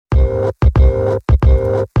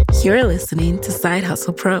You're listening to Side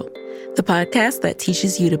Hustle Pro, the podcast that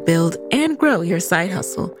teaches you to build and grow your side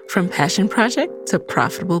hustle from passion project to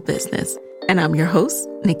profitable business. And I'm your host,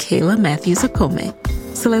 Nicaila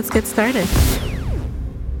Matthews-Okome. So let's get started.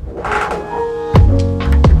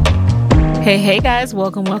 Hey guys,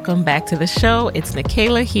 welcome back to the show. It's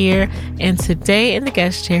Nicaila here. And today in the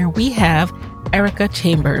guest chair, we have Ericka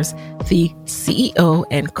Chambers, the CEO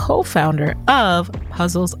and co-founder of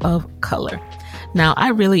Puzzles of Color. Now, I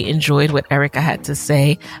really enjoyed what Ericka had to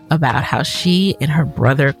say about how she and her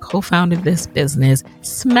brother co-founded this business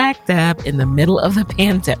smack dab in the middle of the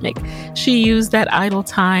pandemic. She used that idle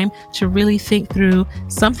time to really think through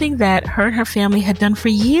something that her and her family had done for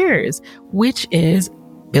years, which is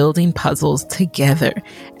building puzzles together.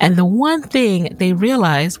 And the one thing they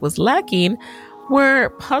realized was lacking were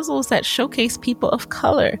puzzles that showcase people of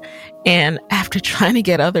color. And after trying to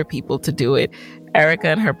get other people to do it, Ericka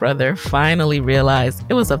and her brother finally realized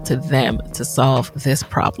it was up to them to solve this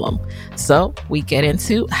problem. So we get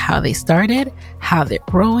into how they started, how they're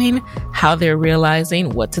growing, how they're realizing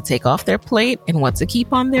what to take off their plate and what to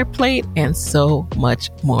keep on their plate, and so much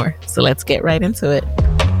more. So let's get right into it.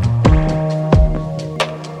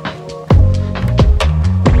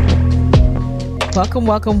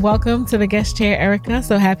 Welcome to the guest chair, Ericka.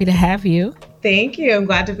 So happy to have you. Thank you. I'm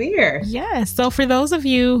glad to be here. Yes. So for those of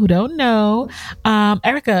you who don't know,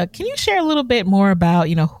 Ericka, can you share a little bit more about,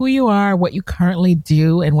 who you are, what you currently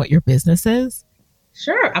do, and what your business is?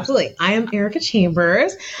 Sure, absolutely. I am Ericka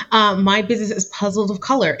Chambers. My business is Puzzles of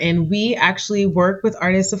Color, and we actually work with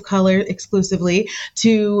artists of color exclusively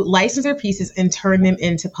to license their pieces and turn them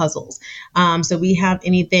into puzzles. So we have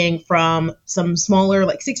anything from some smaller,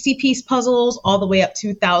 like 60-piece puzzles, all the way up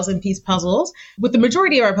to 1,000-piece puzzles, with the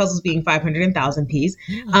majority of our puzzles being 500 and 1,000-piece.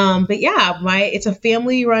 But yeah, it's a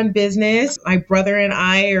family-run business. My brother and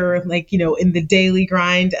I are in the daily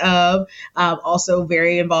grind of also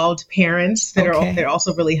very involved parents that are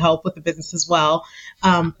also really help with the business as well.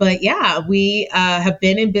 But yeah, we have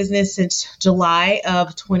been in business since July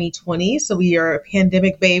of 2020. So we are a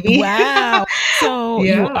pandemic baby. Wow. So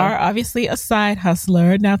You are obviously a side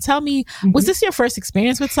hustler. Now tell me, was this your first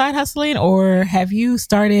experience with side hustling, or have you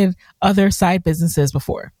started other side businesses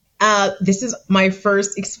before? This is my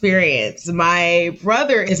first experience. My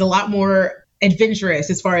brother is a lot more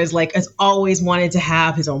adventurous as far as has always wanted to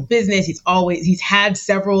have his own business. He's had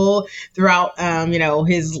several throughout,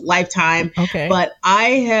 his lifetime. Okay. But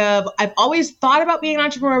I've always thought about being an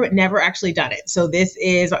entrepreneur, but never actually done it. So this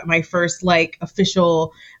is my first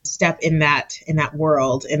official step in that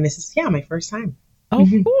world. And this is, my first time. Oh,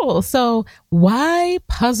 cool. So why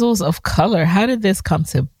Puzzles of Color? How did this come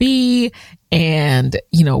to be? And,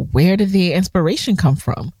 where did the inspiration come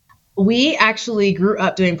from? We actually grew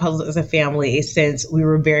up doing puzzles as a family since we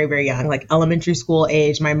were very, very young, like elementary school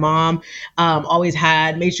age. My mom always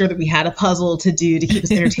made sure that we had a puzzle to do to keep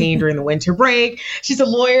us entertained during the winter break. She's a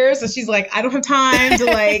lawyer, so she's like, I don't have time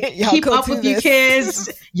to keep up with you kids.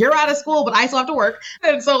 You're out of school, but I still have to work.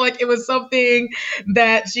 And so it was something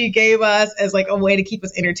that she gave us as a way to keep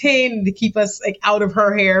us entertained, to keep us out of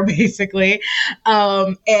her hair, basically.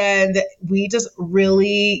 And we just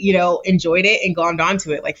really, enjoyed it and glommed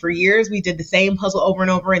onto it. For years, we did the same puzzle over and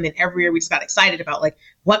over. And then every year we just got excited about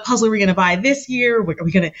what puzzle are we going to buy this year? Are we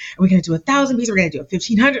going to do 1,000 pieces? Are we going to do a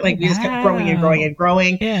 1,500? We just kept growing and growing and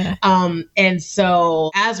growing. Yeah. And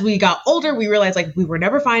so as we got older, we realized we were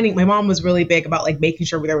never finding, my mom was really big about making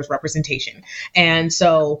sure there was representation. And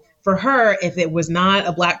so for her, if it was not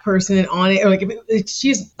a Black person on it, or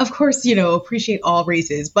she's, of course, appreciate all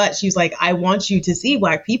races, but she's I want you to see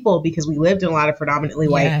Black people, because we lived in a lot of predominantly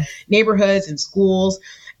white neighborhoods and schools.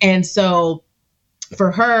 And so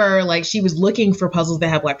for her, she was looking for puzzles that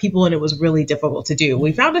have Black people, and it was really difficult to do.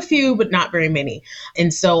 We found a few, but not very many.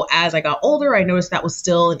 And so as I got older, I noticed that was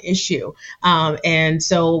still an issue. And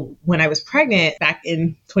so when I was pregnant back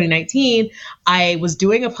in 2019, I was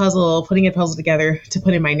doing putting a puzzle together to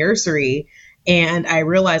put in my nursery. And I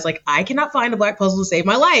realized I cannot find a Black puzzle to save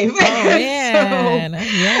my life. Oh, man.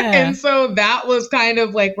 And so that was kind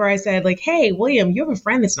of where I said hey, William, you have a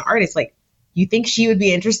friend that's an artist. You think she would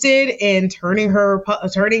be interested in turning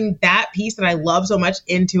that piece that I love so much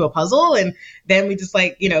into a puzzle? And then we just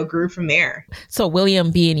grew from there. So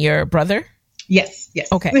William being your brother? Yes.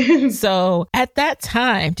 Okay. So at that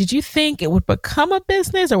time, did you think it would become a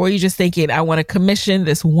business, or were you just thinking, I want to commission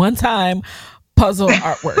this one-time puzzle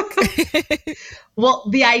artwork? Well,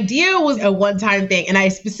 the idea was a one-time thing. And I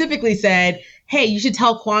specifically said, hey, you should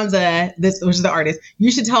tell Kwanzaa, this, which is the artist, you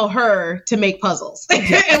should tell her to make puzzles.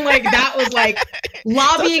 And like, that was like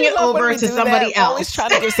lobbying it over to somebody else. Always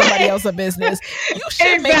trying to give somebody else a business. You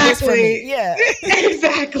should make this for me. Yeah.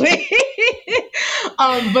 Exactly.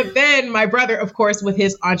 But then my brother, of course, with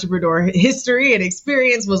his entrepreneur history and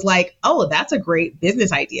experience was like, oh, that's a great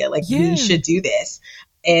business idea. Like, we should do this.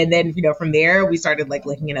 And then, from there, we started like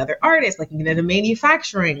looking at other artists, looking at the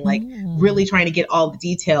manufacturing, like really trying to get all the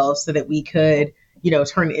details so that we could,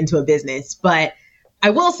 turn it into a business. But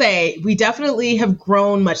I will say we definitely have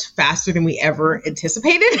grown much faster than we ever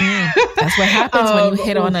anticipated. That's what happens when you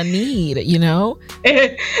hit on a need,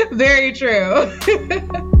 Very true.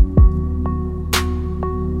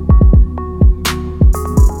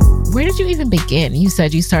 Where did you even begin? You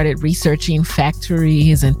said you started researching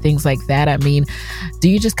factories and things like that. I mean, do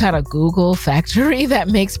you just kind of Google factory that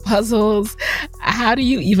makes puzzles? How do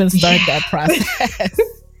you even start that process?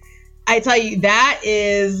 I tell you, that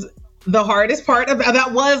is the hardest part.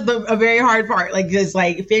 That was a very hard part. Like, just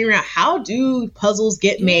like figuring out how do puzzles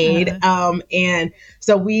get made. And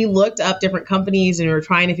so we looked up different companies and we were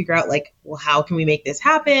trying to figure out like, well, how can we make this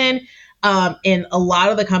happen? And a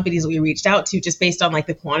lot of the companies that we reached out to, just based on like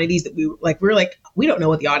the quantities that we were like, we don't know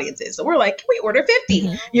what the audience is. So we're like, can we order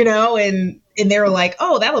 50, and they were like,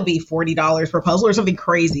 oh, that'll be $40 per puzzle or something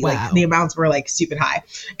crazy. Wow. Like the amounts were like stupid high.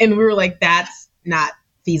 And we were like, that's not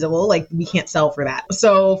feasible. Like, we can't sell for that.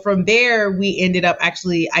 So from there, we ended up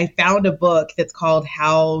I found a book that's called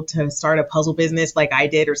How to Start a Puzzle Business Like I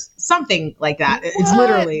Did, or something like that. What? It's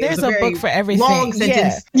literally, there's a book for everything. Long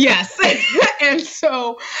sentence. Yeah. Yes. And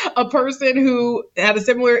so a person who had a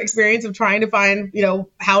similar experience of trying to find,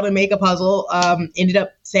 how to make a puzzle, ended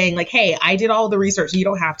up saying like, hey, I did all the research. You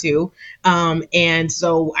don't have to. And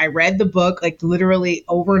so I read the book like literally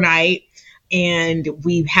overnight, and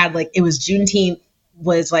we had like, it was Juneteenth,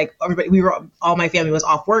 was like, everybody, all my family was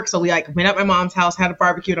off work. So we like went up my mom's house, had a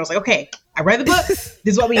barbecue, and I was like, okay, I read the book. This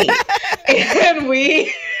is what we need.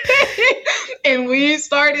 And we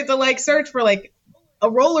started to like search for like a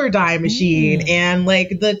roller die machine and like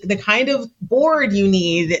the kind of board you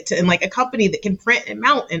need and like a company that can print and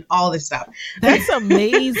mount and all this stuff. That's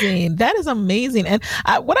amazing. That is amazing. And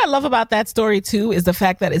what I love about that story too is the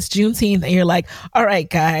fact that it's Juneteenth and you're like, all right,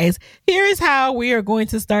 guys, here is how we are going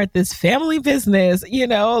to start this family business.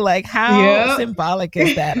 Like how symbolic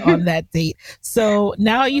is that on that date? So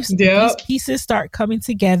now these pieces start coming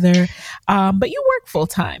together, but you work full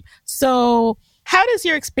time. So how does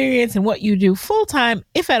your experience and what you do full time,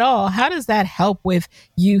 if at all, how does that help with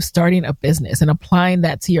you starting a business and applying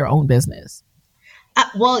that to your own business?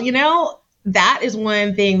 Well, that is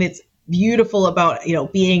one thing that's beautiful about,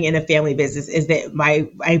 being in a family business is that my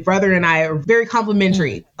brother and I are very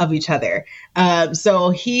complimentary of each other. So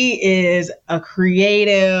he is a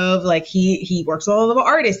creative, like he works with all of the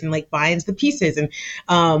artists and like binds the pieces.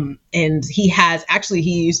 And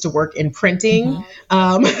he used to work in printing,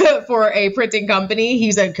 for a printing company.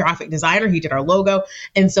 He's a graphic designer. He did our logo.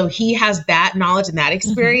 And so he has that knowledge and that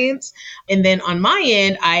experience. And then on my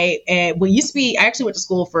end, I actually went to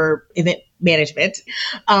school for event management.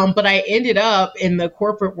 But I ended up in the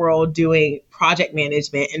corporate world doing project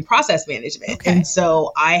management and process management. Okay. And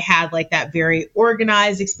so I had like that very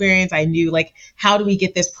organized experience. I knew like, how do we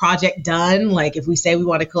get this project done? Like if we say we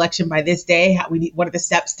want a collection by this day, what are the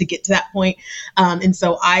steps to get to that point? And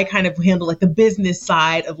so I kind of handle like the business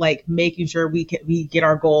side of like making sure we get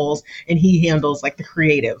our goals, and he handles like the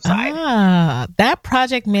creative side. That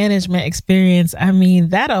project management experience. I mean,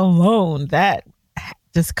 that alone, that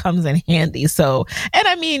just comes in handy. So, and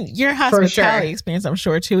I mean, your hospitality experience, I'm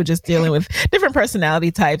sure too, just dealing with different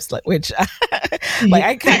personality types, which like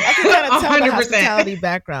I can kind of tell 100%. The hospitality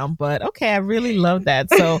background, but okay, I really love that.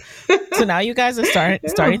 So now you guys are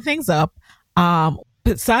starting things up.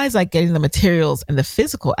 Besides like getting the materials and the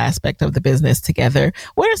physical aspect of the business together,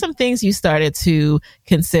 what are some things you started to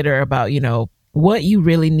consider about, what you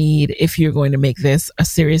really need if you're going to make this a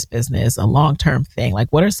serious business, a long-term thing? Like,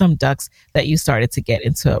 what are some ducks that you started to get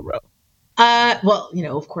into a row? Well,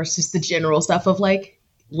 of course, just the general stuff of like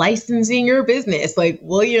licensing your business. Like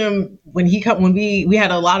William, when we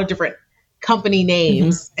had a lot of different company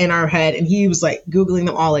names in our head, and he was like Googling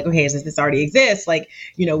them all, like, okay, does this already exist? Like,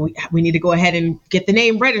 we need to go ahead and get the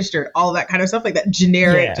name registered, all that kind of stuff, like that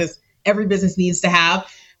generic, just every business needs to have.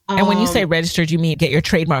 And when you say registered, you mean get your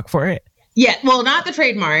trademark for it? Yeah, well, not the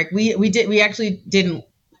trademark. We actually didn't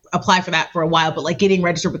apply for that for a while, but like getting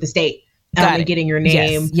registered with the state and getting your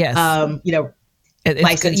name,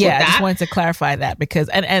 license yeah, with that. I just wanted to clarify that because,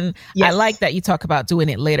 and Yes. I like that you talk about doing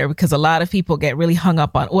it later because a lot of people get really hung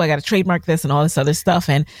up on, I got to trademark this and all this other stuff.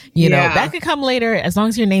 And, you know, that could come later as long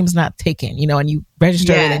as your name's not taken, you know, and you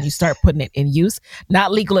register it and you start putting it in use.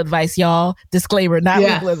 Not legal advice, y'all. Disclaimer, not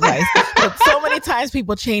legal advice. But so many times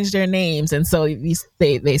people change their names. And so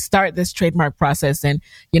they start this trademark process and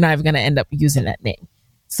you're not even going to end up using that name.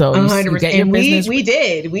 So 100%. And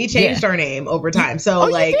we changed our name over time. So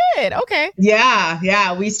you did? Okay.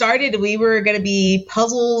 Yeah. We were going to be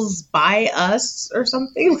Puzzles by Us or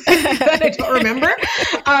something like that. I don't remember.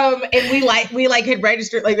 And we had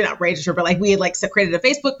registered, like not registered, but like we had like created a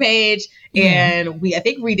Facebook page and I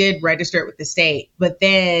think we did register it with the state, but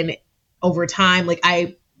then over time, like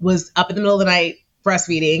I was up in the middle of the night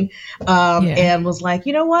breastfeeding and was like,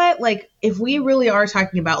 you know what, like if we really are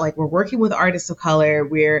talking about like we're working with artists of color,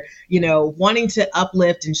 we're, you know, wanting to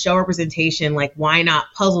uplift and show representation, like why not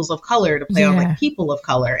Puzzles of Color to play on like people of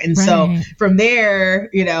color? And so from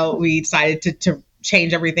there, you know, we decided to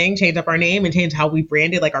change everything, change up our name and change how we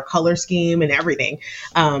branded like our color scheme and everything.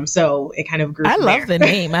 So it kind of grew. I love the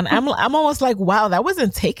name. And I'm almost like, wow, that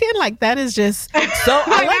wasn't taken. Like that is just so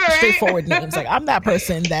I like straightforward names. Like I'm that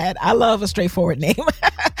person that I love a straightforward name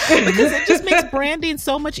because it just makes branding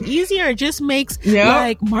so much easier. It just makes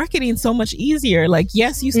like marketing so much easier. Like,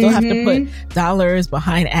 yes, you still have to put dollars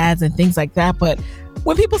behind ads and things like that. But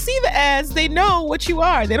when people see the ads, they know what you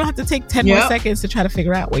are. They don't have to take 10 more seconds to try to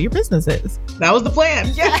figure out what your business is. That was the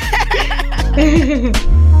plan. Yeah.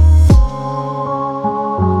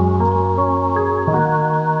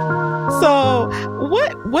 So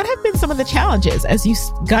what have been some of the challenges as you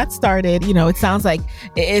got started? You know, it sounds like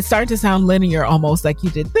it's starting to sound linear, almost like you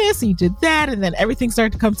did this and you did that and then everything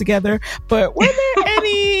started to come together. But were there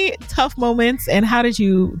any tough moments and how did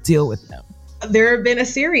you deal with them? There have been a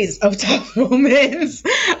series of tough moments.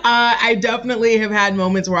 I definitely have had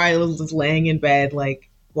moments where I was just laying in bed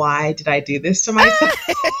like, why did I do this to myself?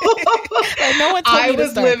 No one told me to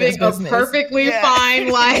start living a perfectly fine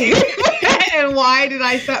life. And why did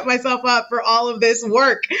I set myself up for all of this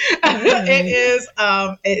work? It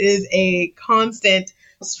is a constant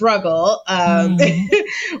struggle.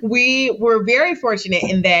 We were very fortunate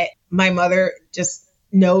in that my mother just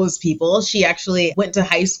knows people. She actually went to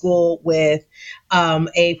high school with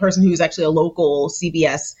a person who's actually a local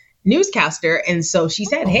CBS newscaster. And so she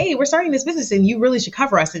said, hey, we're starting this business and you really should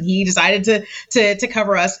cover us. And he decided to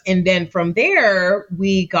cover us. And then from there,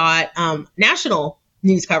 we got national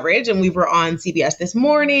news coverage and we were on CBS This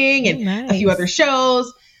Morning and a few other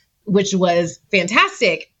shows, which was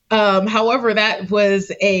fantastic. However, that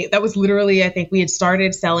was literally, I think we had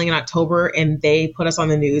started selling in October and they put us on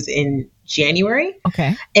the news in January.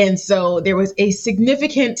 Okay. And so there was a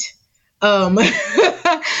significant, a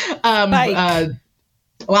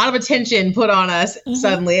lot of attention put on us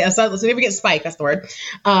suddenly, a significant spike, that's the word.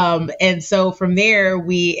 And so from there,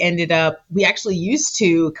 we actually used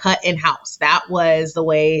to cut in-house. That was the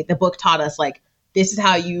way the book taught us, like, this is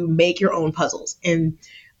how you make your own puzzles. And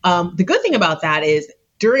the good thing about that is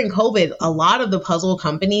during COVID, a lot of the puzzle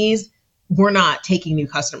companies were not taking new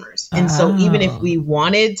customers. And so even if we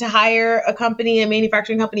wanted to hire a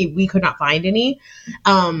manufacturing company, we could not find any.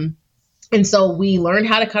 And so we learned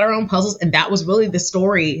how to cut our own puzzles. And that was really the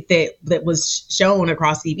story that was shown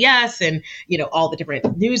across CBS and, you know, all the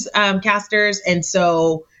different news casters. And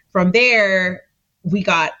so from there, we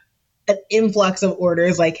got an influx of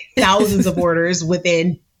orders, like thousands of orders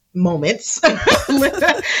within moments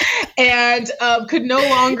and could no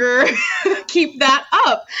longer keep that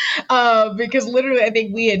up because literally I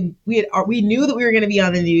think we knew that we were going to be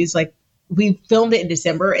on the news. Like we filmed it in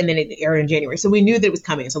December and then it aired in January. So we knew that it was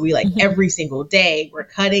coming. So we every single day we're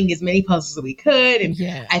cutting as many puzzles as we could. And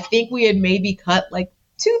I think we had maybe cut like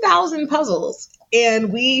 2,000 puzzles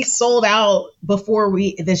and we sold out before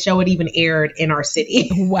the show had even aired in our city.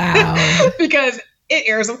 Wow. Because it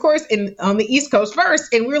airs, of course, on the East Coast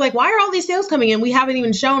first. And we were like, why are all these sales coming in? We haven't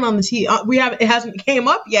even shown on the TV. It hasn't came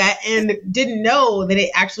up yet and didn't know that it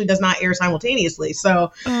actually does not air simultaneously.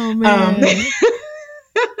 So,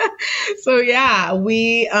 so yeah,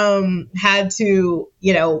 we had to,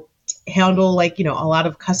 you know, handle like, you know, a lot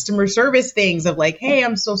of customer service things of like, hey,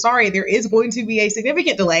 I'm so sorry. There is going to be a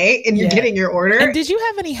significant delay in you getting your order. And did you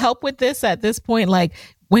have any help with this at this point? Like,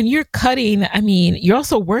 when you're cutting, I mean, you're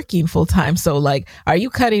also working full time. So like, are you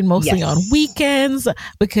cutting mostly on weekends?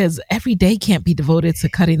 Because every day can't be devoted to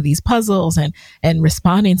cutting these puzzles and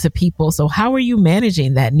responding to people. So how are you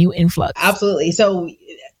managing that new influx? Absolutely. So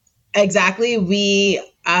exactly. We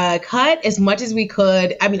cut as much as we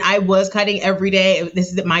could. I mean, I was cutting every day.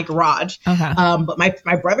 This is at my garage. But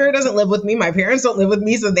my brother doesn't live with me. My parents don't live with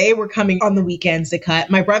me. So they were coming on the weekends to cut.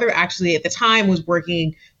 My brother actually at the time was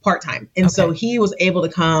working part-time. And so he was able to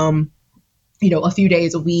come, a few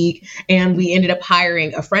days a week. And we ended up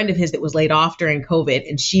hiring a friend of his that was laid off during COVID.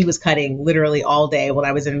 And she was cutting literally all day when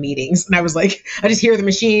I was in meetings. And I was like, I just hear the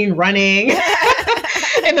machine running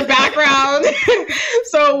in the background.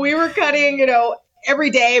 So we were cutting,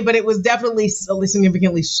 every day, but it was definitely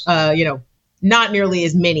significantly, not nearly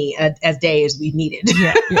as many as days we needed.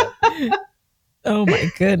 Oh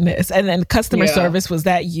my goodness. And then customer service, was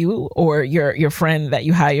that you or your friend that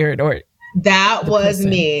you hired, or? That was person?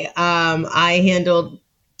 Me. I handled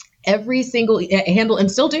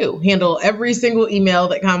and still do handle every single email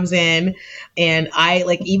that comes in. And I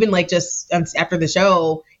just after the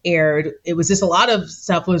show aired, it was just a lot of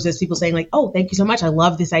stuff was just people saying like, oh, thank you so much. I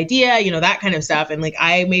love this idea, that kind of stuff. And like,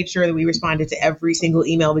 I made sure that we responded to every single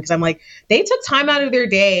email because I'm like, they took time out of their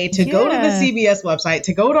day to go to the CBS website,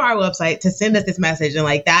 to go to our website, to send us this message. And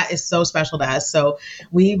like, that is so special to us. So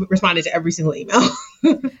we responded to every single email.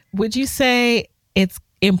 Would you say it's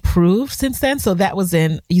improved since then? So that was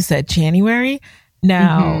you said January.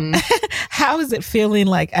 Now, how is it feeling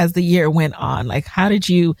like as the year went on? Like, how did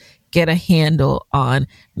you get a handle on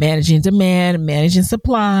managing demand, managing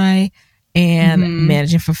supply, and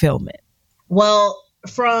managing fulfillment? Well,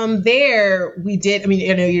 from there, we did. I mean,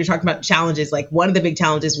 you're talking about challenges. Like one of the big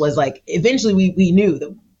challenges was like, eventually we knew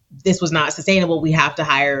that this was not sustainable. We have to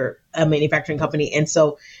hire a manufacturing company. And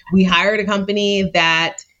so we hired a company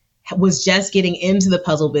that was just getting into the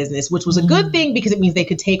puzzle business, which was a good thing because it means they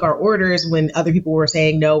could take our orders when other people were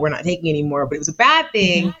saying, no, we're not taking anymore. But it was a bad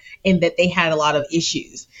thing in that they had a lot of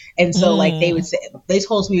issues. And so like they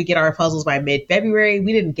told us we would get our puzzles by mid-February.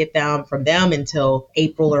 We didn't get them from them until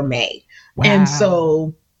April or May. Wow. And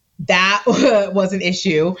so that was an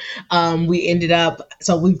issue. We ended up,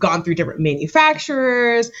 so we've gone through different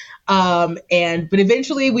manufacturers. But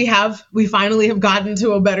eventually we finally have gotten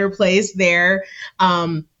to a better place there.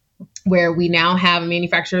 Where we now have a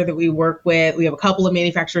manufacturer that we work with. We have a couple of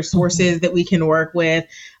manufacturer sources that we can work with.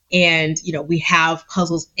 And, we have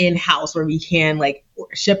puzzles in-house where we can like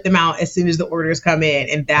ship them out as soon as the orders come in.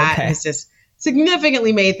 And that has just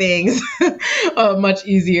significantly made things much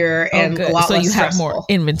easier and a lot less stressful. So you have more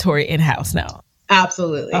inventory in-house now.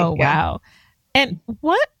 Absolutely. Oh, wow. And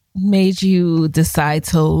what made you decide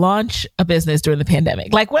to launch a business during the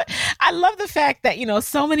pandemic? Like what? I love the fact that,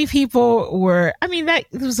 so many people that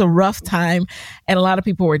it was a rough time and a lot of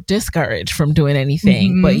people were discouraged from doing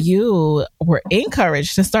anything, but you were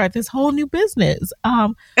encouraged to start this whole new business. Why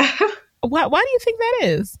do you think that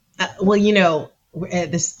is?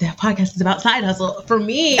 This podcast is about side hustle. For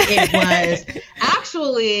me, it was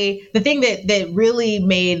actually the thing that really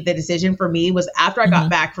made the decision for me was after I got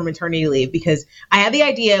back from maternity leave, because we had the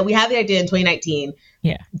idea in 2019.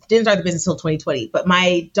 Yeah. Didn't start the business until 2020. But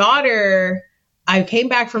my daughter, I came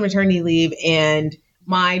back from maternity leave and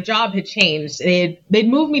my job had changed. They'd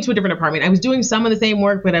moved me to a different department. I was doing some of the same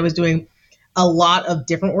work, but I was doing a lot of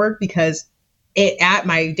different work because at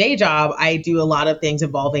my day job, I do a lot of things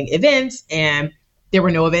involving events, and there were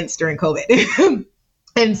no events during COVID.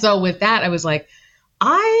 And so with that, I was like,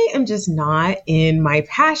 I am just not in my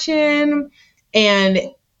passion. And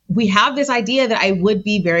we have this idea that I would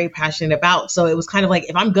be very passionate about. So it was kind of like,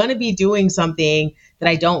 if I'm going to be doing something that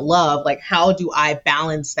I don't love, like, how do I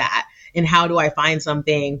balance that? And how do I find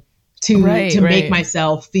something to make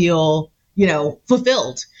myself feel,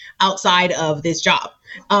 fulfilled outside of this job?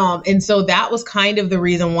 And so that was kind of the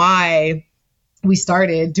reason why we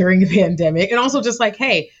started during the pandemic, and also just like,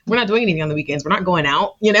 hey, we're not doing anything on the weekends. We're not going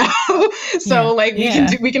out, So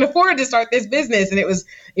we can afford to start this business. And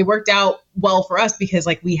it worked out well for us because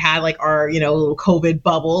like we had like our, little COVID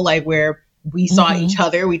bubble, like where we saw each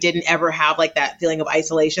other. We didn't ever have like that feeling of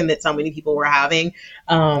isolation that so many people were having.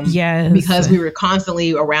 Because we were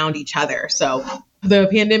constantly around each other. So the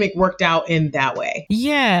pandemic worked out in that way.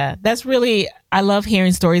 Yeah, that's really, I love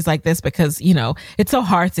hearing stories like this because, it's so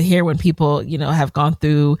hard to hear when people, have gone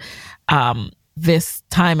through this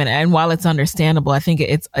time. And while it's understandable, I think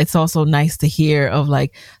it's also nice to hear of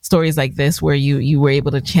like stories like this where you were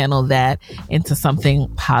able to channel that into something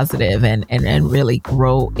positive and really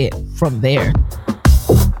grow it from there.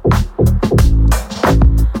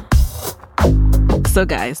 So So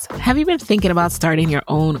guys, have you been thinking about starting your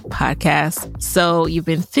own podcast? So you've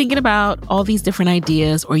been thinking about all these different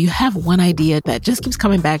ideas, or you have one idea that just keeps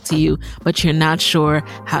coming back to you, but you're not sure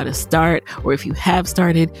how to start, or if you have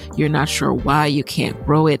started, you're not sure why you can't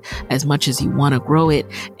grow it as much as you want to grow it.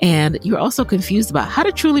 And you're also confused about how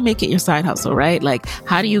to truly make it your side hustle, right? Like,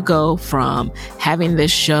 how do you go from having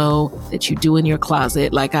this show that you do in your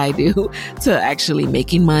closet, like I do, to actually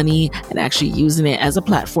making money and actually using it as a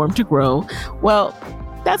platform to grow? Well,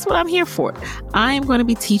 that's what I'm here for. I am going to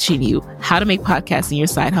be teaching you how to make podcasting your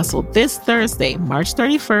side hustle this Thursday, March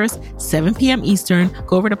 31st, 7 p.m. Eastern.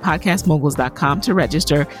 Go over to podcastmoguls.com to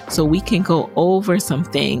register so we can go over some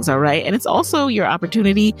things, all right? And it's also your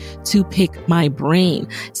opportunity to pick my brain.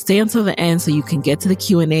 Stay until the end so you can get to the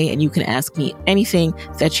Q&A and you can ask me anything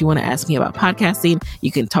that you want to ask me about podcasting.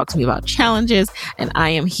 You can talk to me about challenges, and I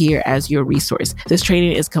am here as your resource. This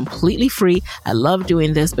training is completely free. I love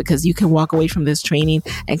doing this because you can walk away from this training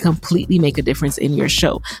and completely make a difference in your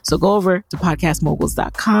show. So go over to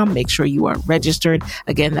podcastmoguls.com. Make sure you are registered.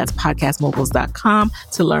 Again, that's podcastmoguls.com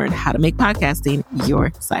to learn how to make podcasting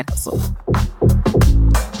your side hustle.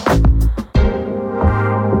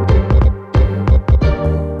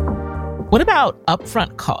 What about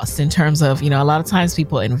upfront costs in terms of, a lot of times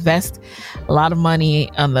people invest a lot of money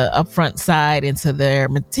on the upfront side into their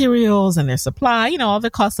materials and their supply, all the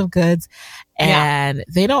cost of goods, and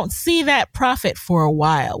they don't see that profit for a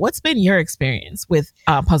while. What's been your experience with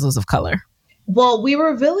Puzzles of Color? Well, we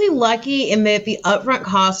were really lucky in that the upfront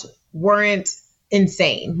costs weren't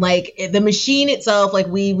insane. Like the machine itself, like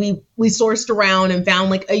we sourced around and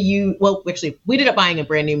found like actually we ended up buying a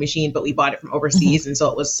brand new machine, but we bought it from overseas. And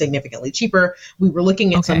so it was significantly cheaper. We were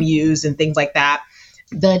looking at some used and things like that.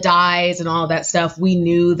 The dyes and all of that stuff. We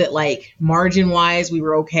knew that like margin wise, we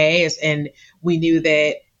were okay. And we knew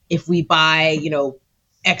that if we buy,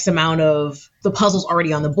 X amount of the puzzles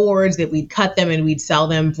already on the boards, that we'd cut them and we'd sell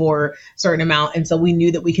them for a certain amount. And so we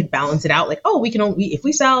knew that we could balance it out. Like, if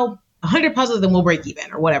we sell 100 puzzles, then we'll break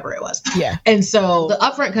even or whatever it was. Yeah. And so the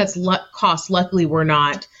upfront costs luckily were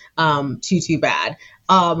not too bad.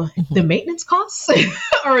 The maintenance costs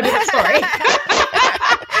are a different story.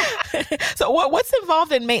 So what's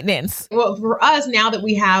involved in maintenance? Well, for us, now that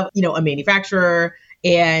we have, a manufacturer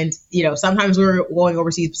and, sometimes we're going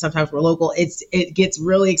overseas, but sometimes we're local, it gets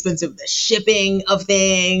really expensive. The shipping of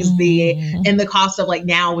things, and the cost of like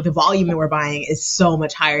now with the volume that we're buying is so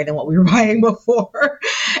much higher than what we were buying before.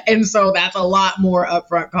 And so that's a lot more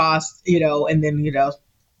upfront costs, and then,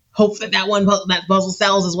 hope that puzzle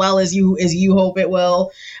sells as well as you hope it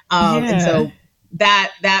will. And so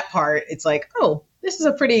that part, it's like, oh, this is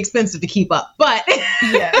a pretty expensive to keep up, but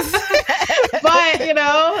yes, but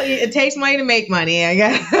it takes money to make money. I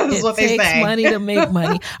guess that's what they say. It takes money to make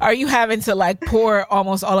money. Are you having to like pour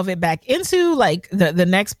almost all of it back into like the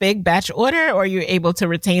next big batch order, or are you able to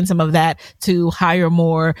retain some of that to hire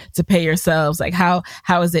more to pay yourselves? Like how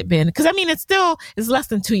has it been? Because it's less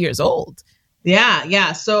than 2 years old.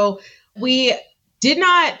 Yeah. So we did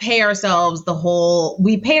not pay ourselves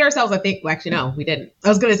we paid ourselves, I think, well, actually, no, we didn't. I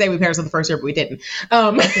was going to say we paid ourselves the first year, but we didn't.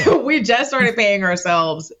 We just started paying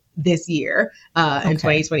ourselves this year, in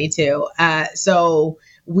 2022. So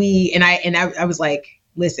I was like,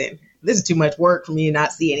 listen, this is too much work for me to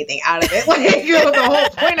not see anything out of it. Like, the whole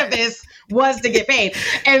point of this was to get paid.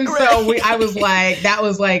 And so I was like, that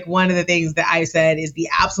was like one of the things that I said is the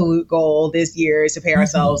absolute goal this year is to pay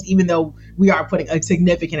ourselves, even though we are putting a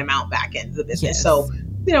significant amount back into the business. Yes. So,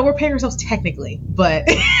 we're paying ourselves technically, but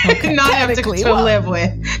not enough to live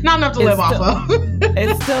with, not enough to live off of.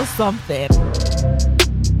 It's still something.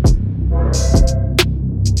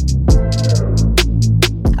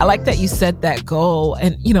 I like that you set that goal,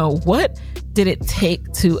 and what did it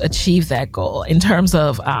take to achieve that goal in terms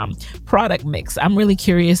of product mix? I'm really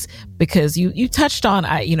curious because you touched on,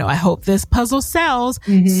 I hope this puzzle sells.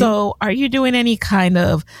 So are you doing any kind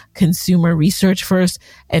of consumer research first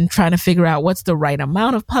and trying to figure out what's the right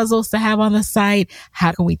amount of puzzles to have on the site?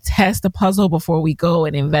 How can we test a puzzle before we go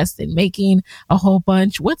and invest in making a whole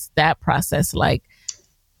bunch? What's that process like?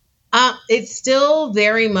 It's still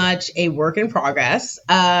very much a work in progress.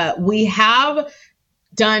 We have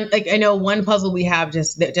done, like, I know one puzzle we have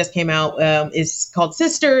that just came out is called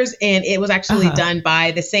Sisters, and it was actually done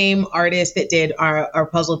by the same artist that did our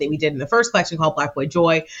puzzle that we did in the first collection called Black Boy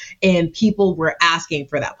Joy, and people were asking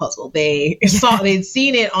for that puzzle. They'd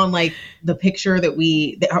seen it on like the picture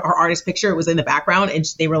that our artist picture, it was in the background, and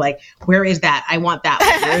they were like, where is that? I want that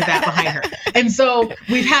one. Where is that behind her? And so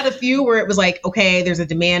we've had a few where it was like, okay, there's a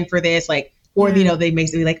demand for this, like Or, they may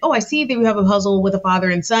be like, oh, I see that you have a puzzle with a father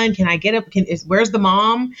and son. Can I get up? Where's the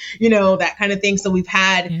mom? That kind of thing. So we've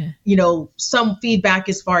had, some feedback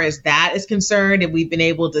as far as that is concerned. And we've been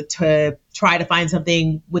able to try to find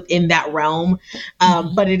something within that realm.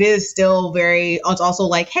 But it is still it's also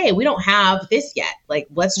like, hey, we don't have this yet. Like,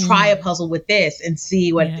 let's try a puzzle with this and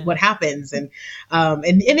see what happens. And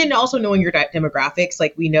then also knowing your demographics,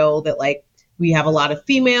 like we know that like, we have a lot of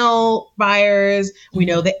female buyers. We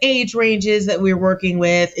know the age ranges that we're working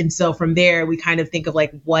with. And so from there, we kind of think of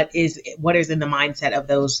like, what is in the mindset of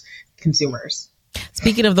those consumers.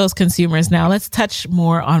 Speaking of those consumers, now let's touch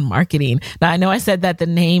more on marketing. Now, I know I said that the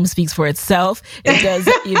name speaks for itself. It does,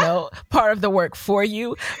 part of the work for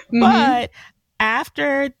you. But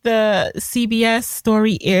after the CBS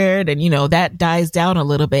story aired and, that dies down a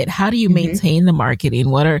little bit, how do you maintain the marketing?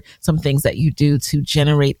 What are some things that you do to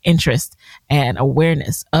generate interest and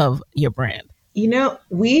awareness of your brand?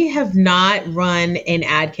 We have not run an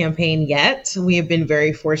ad campaign yet. We have been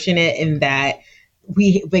very fortunate in that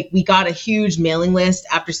we got a huge mailing list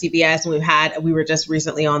after CBS, and we were just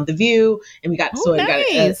recently on The View, and we got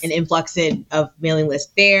an influx of mailing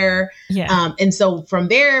list there. Yeah. And so from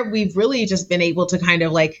there, we've really just been able to kind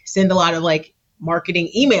of like send a lot of like marketing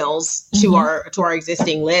emails to our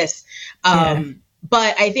existing list.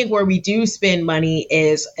 But I think where we do spend money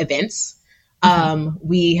is events.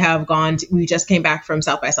 We just came back from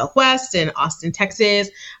South by Southwest in Austin, Texas.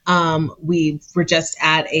 We were just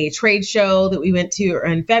at a trade show that we went to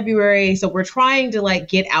in February. So we're trying to like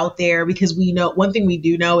get out there because we know one thing we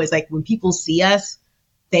do know is like when people see us,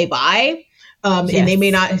 they buy. And you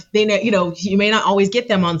may not always get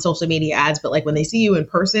them on social media ads, but like when they see you in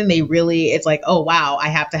person, it's like, oh, wow, I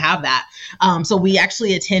have to have that. So we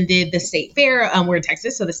actually attended the state fair. We're in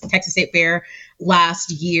Texas. So this Texas State Fair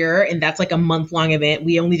last year, and that's like a month-long event.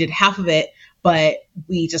 We only did half of it, but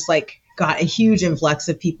we just like got a huge influx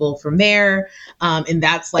of people from there. And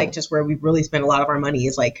that's like just where we really spend a lot of our money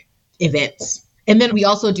is like events. And then we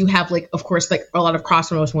also do have like, of course, like a lot of cross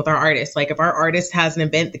promotion with our artists. Like if our artist has an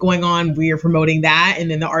event going on, we are promoting that. And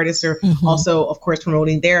then the artists are also, of course,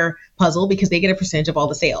 promoting their puzzle because they get a percentage of all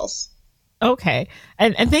the sales. Okay.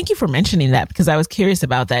 And thank you for mentioning that because I was curious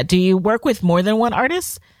about that. Do you work with more than one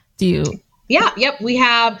artist? Yeah. Yep. We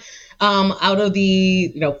have out of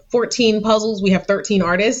the 14 puzzles, we have 13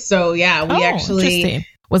 artists. So yeah, we actually.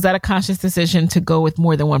 Was that a conscious decision to go with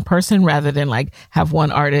more than one person rather than like have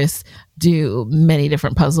one artist do many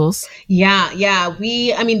different puzzles? Yeah.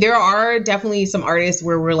 There are definitely some artists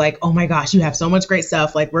where we're like, oh my gosh, you have so much great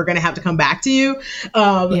stuff. Like we're going to have to come back to you.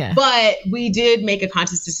 But we did make a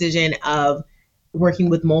conscious decision of working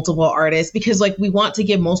with multiple artists because like we want to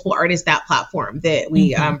give multiple artists that platform that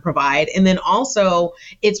we provide. And then also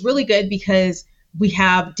it's really good because we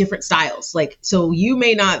have different styles. Like, so you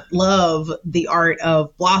may not love the art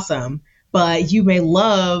of Blossom, but you may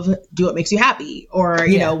love Do What Makes You Happy or,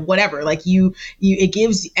 whatever. Like it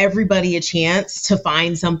gives everybody a chance to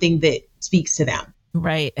find something that speaks to them.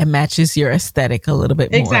 Right. And matches your aesthetic a little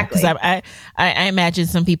bit more. Exactly. Because I imagine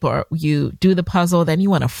some people you do the puzzle, then you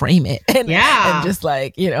want to frame it and just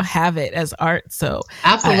like, have it as art. So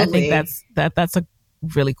absolutely. I think that's a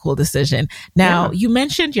really cool decision. Now, you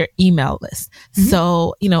mentioned your email list.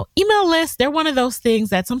 So, email lists, they're one of those things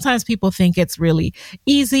that sometimes people think it's really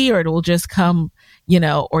easy or it will just come,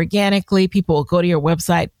 organically. People will go to your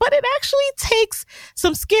website, but it actually takes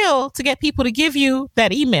some skill to get people to give you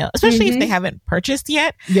that email, especially if they haven't purchased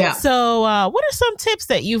yet. Yeah. So, what are some tips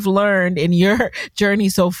that you've learned in your journey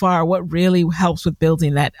so far? What really helps with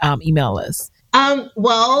building that email list?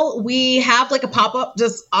 Well, we have like a pop-up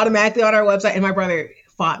just automatically on our website, and my brother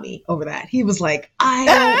fought me over that. He was like,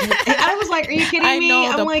 I was like, are you kidding me? I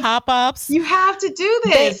know the like, pop-ups. You have to do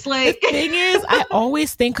this. The thing is, I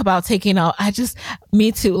always think about taking out,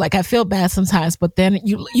 me too. Like I feel bad sometimes, but then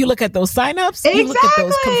you look at those signups, you look at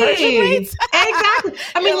those conversion rates. Exactly.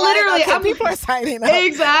 I mean, literally, people are signing up.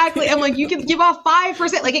 Exactly. I'm like, you can give off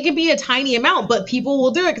 5%. Like it can be a tiny amount, but people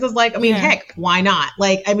will do it because it's like, heck, why not?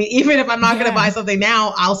 Like, even if I'm not going to buy something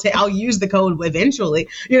now, I'll use the code eventually,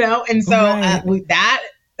 And so that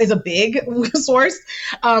is a big source.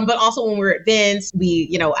 But also when we're at events,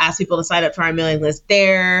 we, ask people to sign up to our mailing list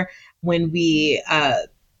there. When we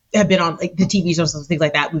have been on like the TV shows and things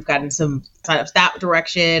like that, we've gotten some signups that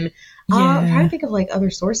direction. I'm trying to think of like other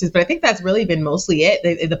sources, but I think that's really been mostly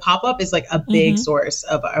it. The pop-up is like a big source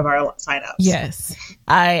of our signups. Yes.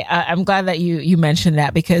 I'm glad that you mentioned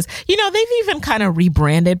that because, they've even kind of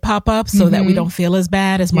rebranded pop-ups so that we don't feel as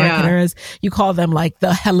bad as marketers. Yeah. You call them like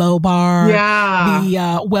the hello bar,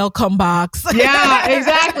 the welcome box. Yeah,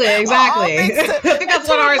 exactly. I think that's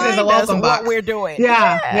what ours is, a welcome box. What we're doing.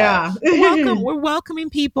 Yeah. We're welcoming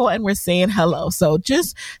people and we're saying hello. So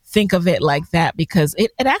just think of it like that because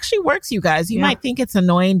it actually works, you guys. You might think it's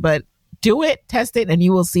annoying, but do it, test it, and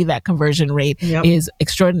you will see that conversion rate is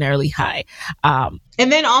extraordinarily high. And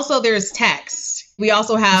then also there's text. We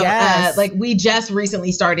also have, we just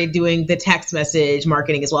recently started doing the text message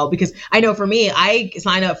marketing as well, because I know for me, I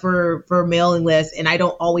sign up for mailing lists and I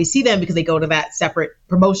don't always see them because they go to that separate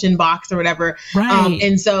promotion box or whatever. Right.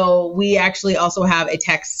 And so we actually also have a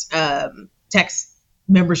text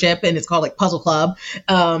membership, and it's called like Puzzle Club.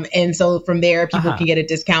 And so from there, people can get a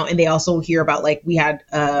discount, and they also hear about like we had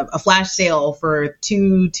a flash sale for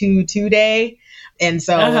 2/2/2 day. And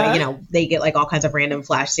so, they get like all kinds of random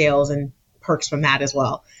flash sales and perks from that as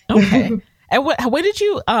well. Okay. And when did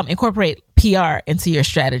you incorporate PR into your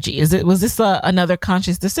strategy? Was this another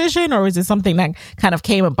conscious decision, or was it something that kind of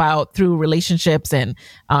came about through relationships and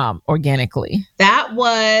organically? That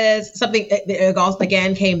was something that also,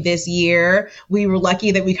 again, came this year. We were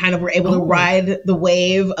lucky that we kind of were able to ride the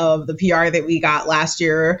wave of the PR that we got last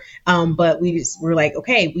year. But we just were like,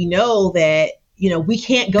 okay, we know that we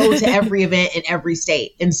can't go to every event in every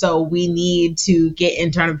state. And so we need to get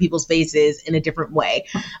in front of people's faces in a different way.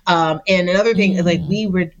 And another thing is like we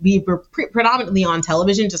were predominantly on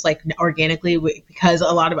television, just like organically, because a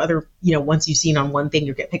lot of other, once you've seen on one thing,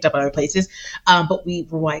 you get picked up other places. But we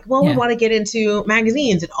were like, we want to get into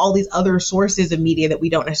magazines and all these other sources of media that we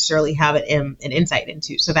don't necessarily have an insight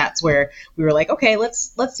into. So that's where we were like, okay,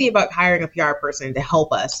 let's see about hiring a PR person to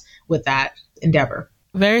help us with that endeavor.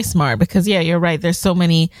 Very smart, because you're right. There's so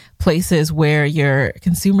many places where your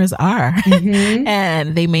consumers are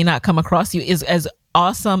and they may not come across you as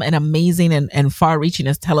awesome and amazing and far reaching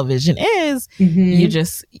as television is.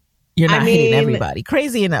 You're not hitting everybody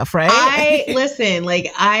crazy enough, right?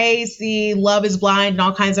 I see Love is Blind and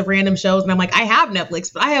all kinds of random shows, and I'm like, I have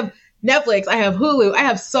Netflix, but I have Hulu, I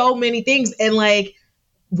have so many things, and like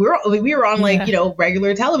we were on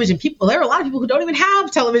regular television. There are a lot of people who don't even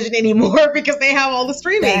have television anymore because they have all the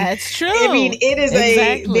streaming. That's true. I mean, it is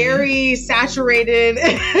a very saturated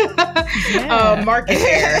market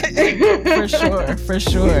there. For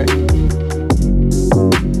sure.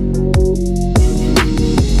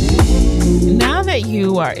 Now that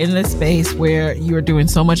you are in the space where you're doing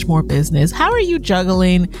so much more business, how are you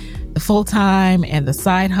juggling the full-time and the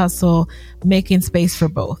side hustle, making space for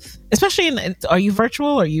both? Especially are you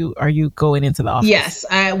virtual or are you going into the office? Yes,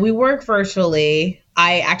 we work virtually.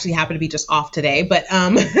 I actually happen to be just off today, but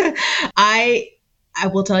I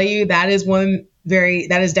will tell you that is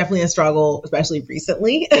definitely a struggle, especially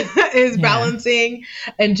recently, is balancing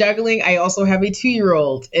and juggling. I also have a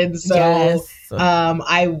 2-year-old. And so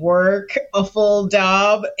I work a full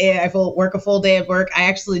job and I work a full day of work. I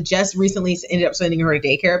actually just recently ended up sending her to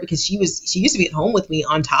daycare because she used to be at home with me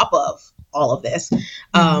on top of all of this.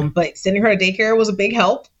 But sending her to daycare was a big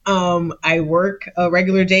help. I work a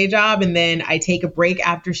regular day job, and then I take a break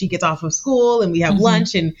after she gets off of school, and we have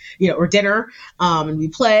lunch and, or dinner, and we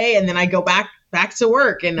play, and then I go back to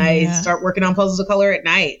work, and I start working on Puzzles of Color at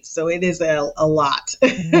night. So it is a lot.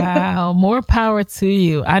 Wow. More power to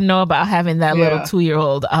you. I know about having that little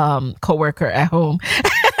 2-year-old coworker at home.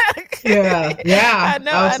 I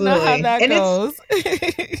know how that goes.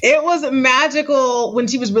 It was magical when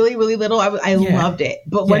she was really, really little. I loved it.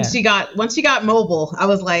 But once she got mobile, I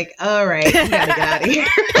was like, all right, we gotta get out of here.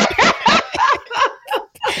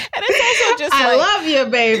 And it's also just I love you,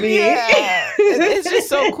 baby. Yeah. It's just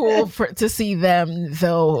so cool to see them,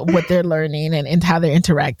 though, what they're learning and how they're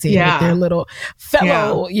interacting with their little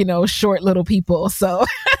fellow, short little people. So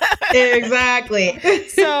exactly.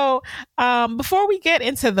 So before we get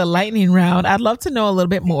into the lightning round, I'd love to know a little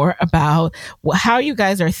bit more about how you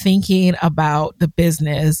guys are thinking about the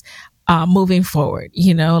business moving forward,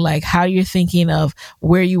 like how you're thinking of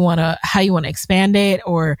how you want to expand it,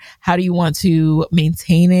 or how do you want to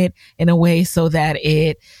maintain it in a way so that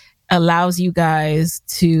it allows you guys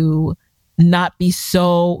to not be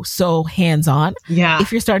so hands-on. Yeah.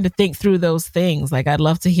 If you're starting to think through those things, like I'd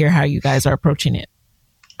love to hear how you guys are approaching it.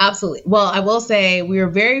 Absolutely. Well, I will say we were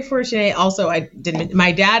very fortunate. Also,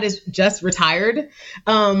 my dad is just retired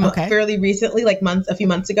fairly recently, like a few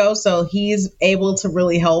months ago. So he's able to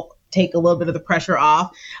really help take a little bit of the pressure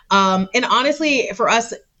off. And honestly, for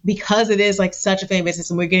us, because it is like such a family business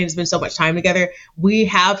and we're getting to spend so much time together, we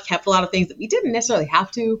have kept a lot of things that we didn't necessarily have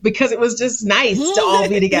to because it was just nice to all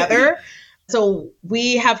be together. So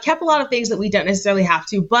we have kept a lot of things that we don't necessarily have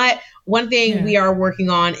to. But one thing we are working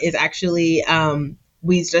on is actually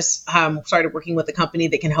we just started working with a company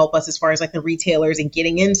that can help us as far as like the retailers and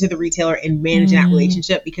getting into the retailer and managing that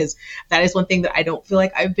relationship, because that is one thing that I don't feel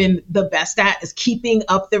like I've been the best at, is keeping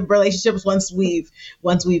up the relationships once we've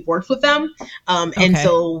worked with them. And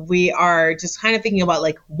so we are just kind of thinking about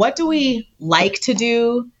like, what do we like to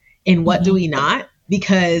do and what do we not?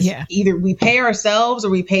 Because either we pay ourselves or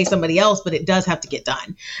we pay somebody else, but it does have to get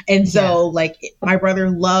done. And so like my brother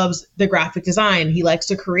loves the graphic design. He likes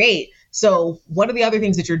to create. So what are the other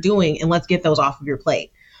things that you're doing? And let's get those off of your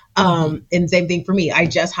plate. And same thing for me. I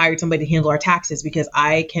just hired somebody to handle our taxes because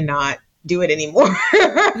I cannot do it anymore.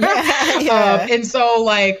 And so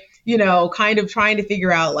like, you know, kind of trying to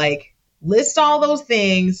figure out like, list all those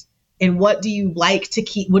things and what do you like to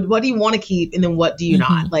keep? What do you want to keep? And then what do you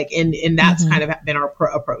not like? And that's kind of been our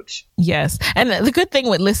approach. Yes. And the good thing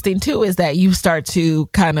with listing too is that you start to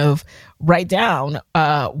kind of write down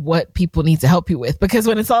what people need to help you with, because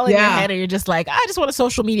when it's all in your head and you're just like, I just want a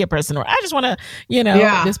social media person, or I just want to, you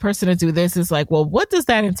know, this person to do this, is like, well, what does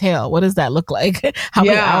that entail? What does that look like? How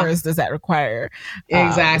many hours does that require?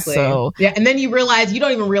 Exactly. And then you realize, you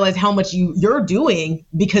don't even realize how much you're doing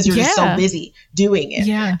because you're just so busy doing it.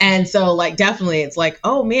 And so like, definitely it's like,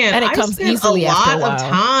 oh man, and it comes easily a lot of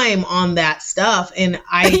time on that stuff. And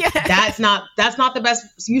that's not the best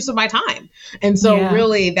use of my time. And so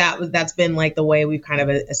really that's been like the way we've kind of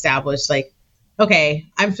established like, okay,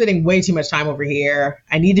 I'm spending way too much time over here.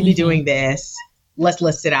 I need to be doing this. Let's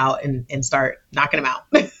list it out and start knocking them out.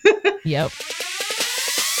 Yep.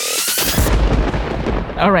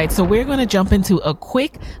 All right. So we're going to jump into a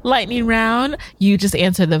quick lightning round. You just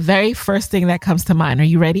answer the very first thing that comes to mind. Are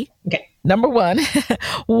you ready? Okay. Number one,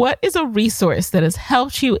 what is a resource that has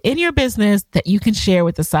helped you in your business that you can share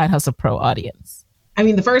with the Side Hustle Pro audience? I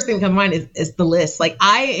mean, the first thing that comes to mind is the list. Like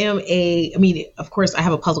of course I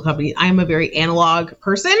have a puzzle company. I am a very analog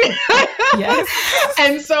person.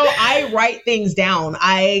 And so I write things down.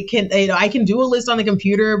 I can do a list on the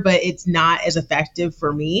computer, but it's not as effective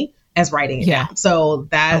for me as writing it down. So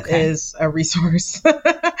that is a resource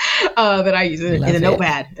that I use in a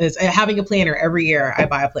notepad. Is having a planner. Every year I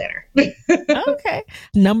buy a planner. Okay.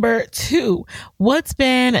 Number two, what's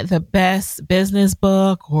been the best business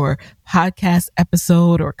book or podcast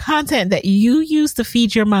episode or content that you use to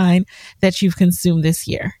feed your mind that you've consumed this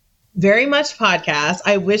year? Very much podcast.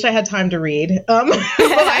 I wish I had time to read. But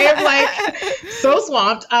I am like so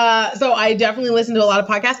swamped. So I definitely listen to a lot of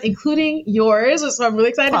podcasts, including yours. So I'm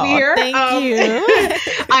really excited to be here. Thank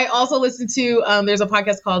you. I also listen to, there's a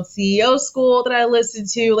podcast called CEO School that I listen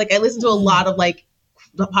to. Like I listen to a lot of like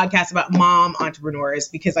podcasts about mom entrepreneurs,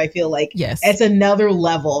 because I feel like it's another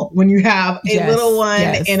level when you have a little one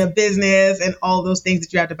and a business and all those things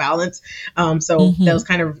that you have to balance. So those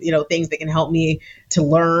kind of, things that can help me to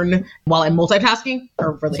learn while I'm multitasking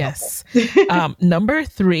are really helpful. Number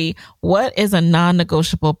three, what is a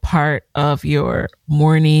non-negotiable part of your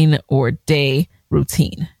morning or day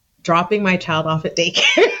routine? Dropping my child off at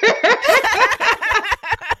daycare.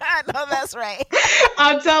 No, that's right.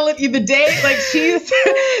 I'm telling you, the day, like she's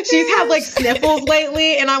had like sniffles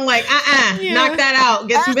lately, and I'm like, knock that out.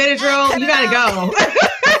 Get some Benadryl. You gotta go.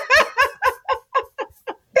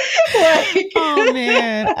 Oh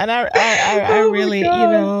man, and I really,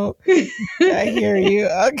 I hear you.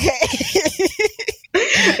 Okay.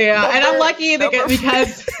 And I'm lucky that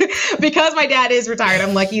because my dad is retired,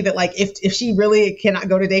 I'm lucky that like if she really cannot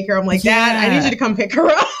go to daycare, I'm like, Dad, I need you to come pick her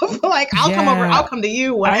up. Like I'll come over, I'll come to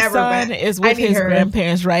you, whatever. Our son is with his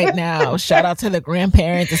grandparents right now. Shout out to the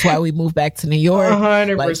grandparents. That's why we moved back to New York.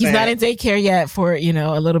 100%. Like he's not in daycare yet for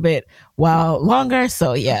a little bit while longer.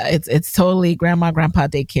 So it's totally grandma, grandpa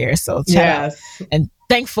daycare. So shout out. And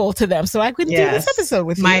thankful to them. So I couldn't do this episode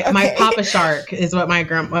with you. My Papa Shark is what my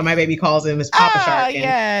baby calls him, is Papa Shark.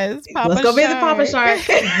 Yes. Papa let's go visit Papa Shark.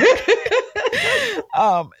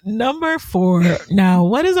 Number 4. Now,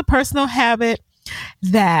 what is a personal habit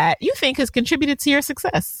that you think has contributed to your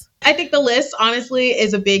success? I think the list, honestly,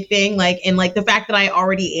 is a big thing. And the fact that I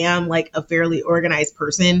already am like a fairly organized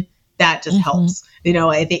person, that just helps.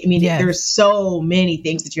 There's so many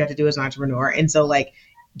things that you have to do as an entrepreneur. And so like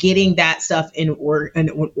getting that stuff in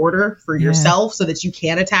order for yourself so that you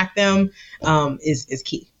can attack them is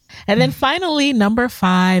key. And then finally, number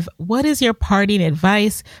 5, what is your parting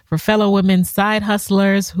advice for fellow women side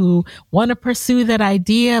hustlers who want to pursue that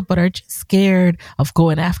idea but are just scared of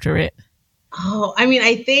going after it? Oh, I mean,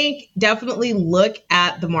 I think definitely look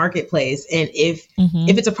at the marketplace. And if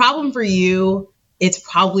it's a problem for you, it's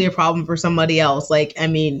probably a problem for somebody else. Like, I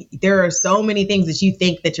mean, there are so many things that you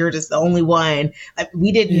think that you're just the only one.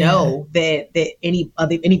 We didn't know that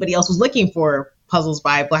anybody else was looking for puzzles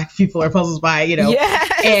by Black people or puzzles by,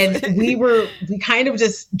 and we kind of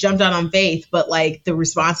just jumped out on faith, but like the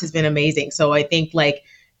response has been amazing. So I think like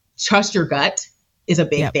trust your gut is a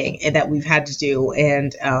big thing that we've had to do.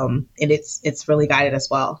 And it's really guided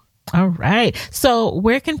us well. All right. So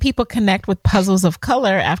where can people connect with Puzzles of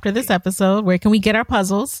Color after this episode? Where can we get our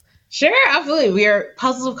puzzles? Sure, absolutely. We are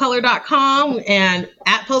puzzlesofcolor.com and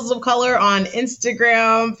at Puzzles of Color on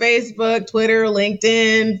Instagram, Facebook, Twitter,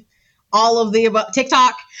 LinkedIn, all of the above,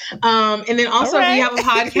 TikTok. And then also we have a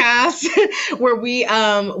podcast where we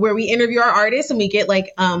interview our artists and we get like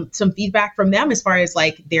some feedback from them as far as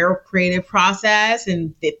like their creative process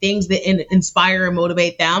and the things that inspire and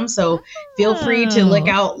motivate them. So feel free to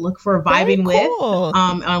look for Vibing With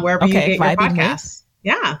on wherever you get your podcasts.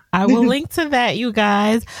 Yeah. I will link to that, you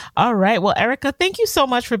guys. All right. Well, Ericka, thank you so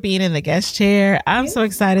much for being in the guest chair. I'm so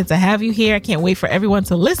excited to have you here. I can't wait for everyone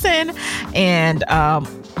to listen. And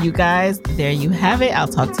you guys, there you have it. I'll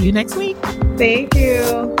talk to you next week. Thank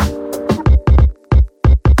you.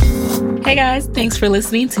 Hey guys, thanks for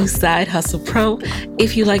listening to Side Hustle Pro.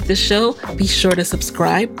 If you like the show, be sure to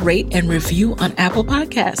subscribe, rate, and review on Apple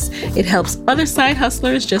Podcasts. It helps other side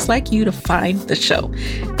hustlers just like you to find the show.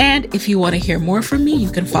 And if you want to hear more from me,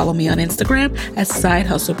 you can follow me on Instagram at Side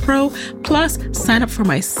Hustle Pro. Plus, sign up for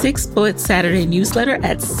my 6-bullet Saturday newsletter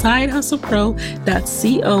at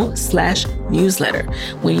sidehustlepro.co/newsletter.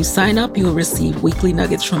 When you sign up, you will receive weekly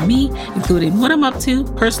nuggets from me, including what I'm up to,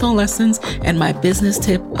 personal lessons, and my business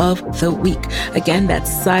tip of the week. Again,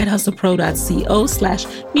 that's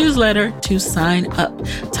sidehustlepro.co/newsletter to sign up.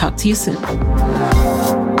 Talk to you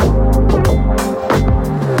soon.